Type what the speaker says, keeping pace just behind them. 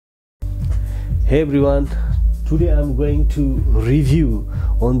Hey everyone, today I'm going to review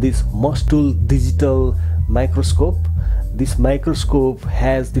on this mustool digital microscope. This microscope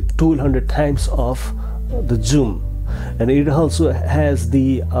has the 1200 times of the zoom, and it also has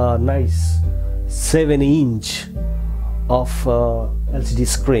the nice 7-inch of LCD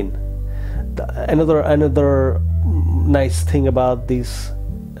screen. Another nice thing about this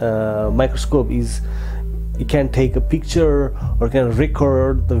microscope is it can take a picture or can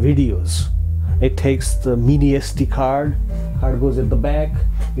record the videos. It takes the mini SD card goes at the back.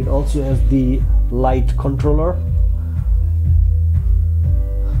 It also has the light controller,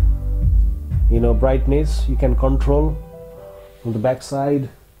 brightness you can control on the back side.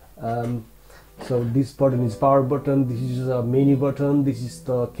 So this button is power button, this is a menu button, this is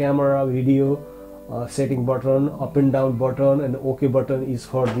the camera video setting button, up and down button, and OK button is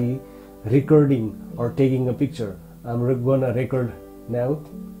for the recording or taking a picture. I'm gonna record now.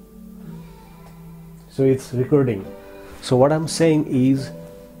 So it's recording. So what I'm saying is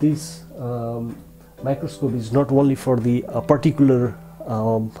this microscope is not only for the particular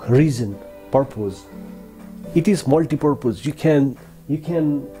purpose. It is multi-purpose. You can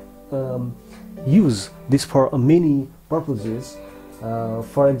use this for many purposes.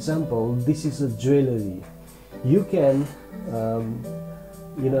 For example, this is a jewelry. You can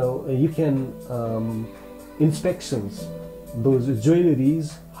inspections those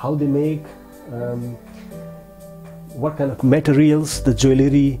jewelries, how they make, what kind of materials the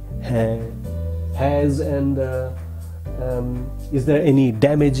jewelry has, and is there any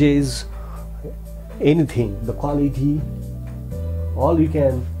damages, anything, the quality, all you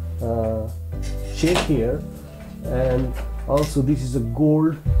can check here. And also this is a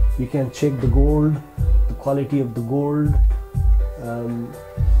gold, you can check the gold, the quality of the gold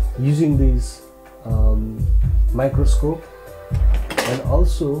using this microscope. And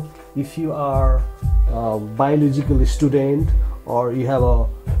also if you are a biological student, or you have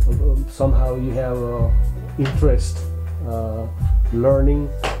somehow you have interest learning,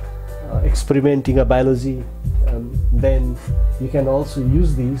 experimenting a biology, then you can also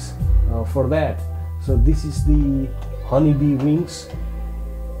use these for that. So this is the honeybee wings.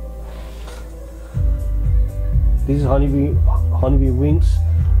 This is honeybee wings.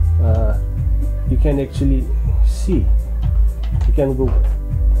 You can actually see.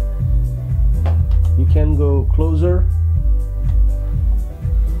 You can go closer.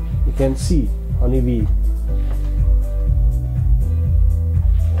 You can see honeybee.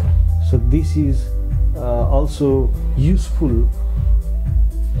 So this is also useful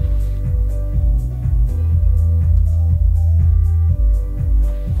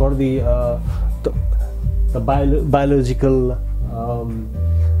for the biological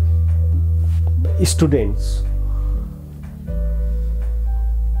students.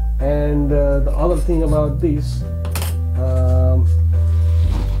 And the other thing about this,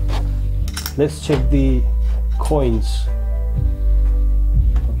 let's check the coins.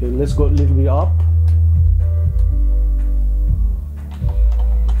 Okay, let's go a little bit up.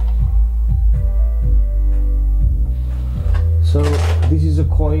 So this is a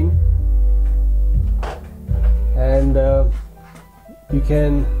coin, and you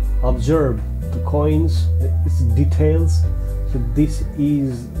can observe the coins, its details. So this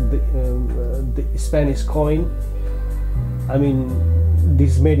is the Spanish coin. I mean,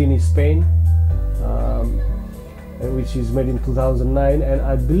 this is made in Spain, which is made in 2009, and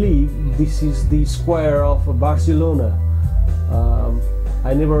I believe this is the square of Barcelona.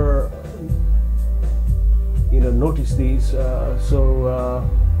 I never noticed these so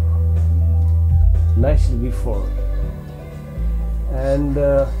nicely before. And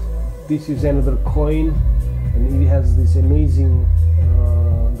this is another coin, and it has this amazing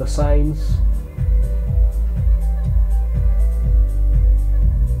the signs.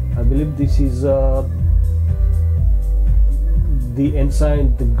 I believe this is the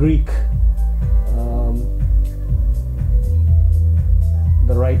ensign, the Greek,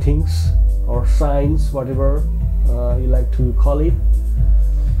 the writings or signs, whatever you like to call it.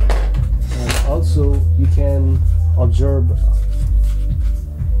 And also you can observe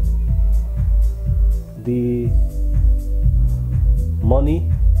the money,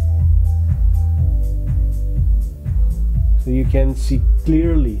 so you can see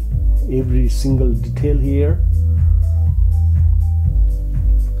clearly every single detail here.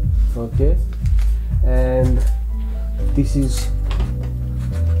 Okay, and this is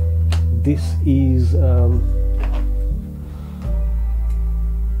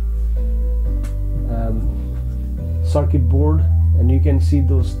circuit board, and you can see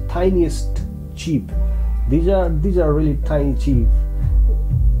those tiniest chip. These are really tiny chip.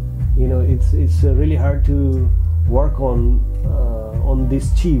 it's really hard to work on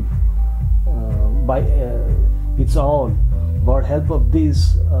this chip by its own, but help of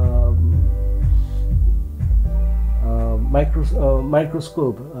this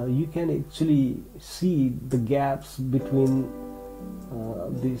microscope you can actually see the gaps between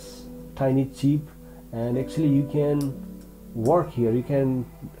this tiny chip, and actually you can work here. You can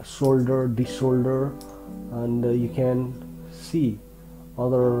solder, desolder, and you can see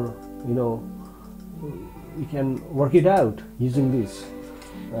other, you can work it out using this.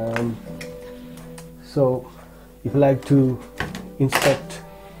 So if you like to inspect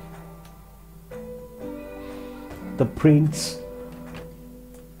the prints,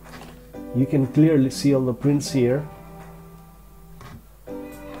 you can clearly see all the prints here.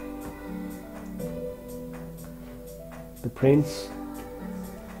 The prints,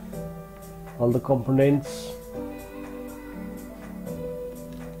 all the components.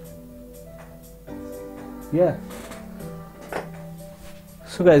 Yeah.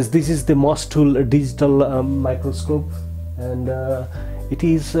 So guys, this is the mustool digital microscope, and it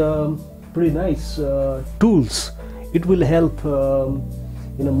is pretty nice tools. It will help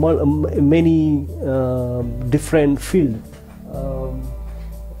many different field,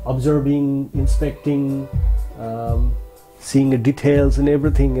 observing, inspecting, seeing the details and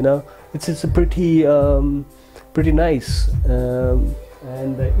everything. It's a pretty nice,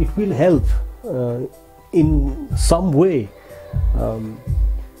 and it will help in some way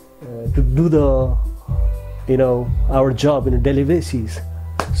to do the our job in a daily basis.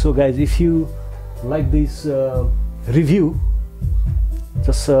 So guys, if you like this review,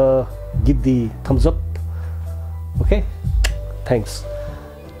 just give the thumbs up. Okay, thanks.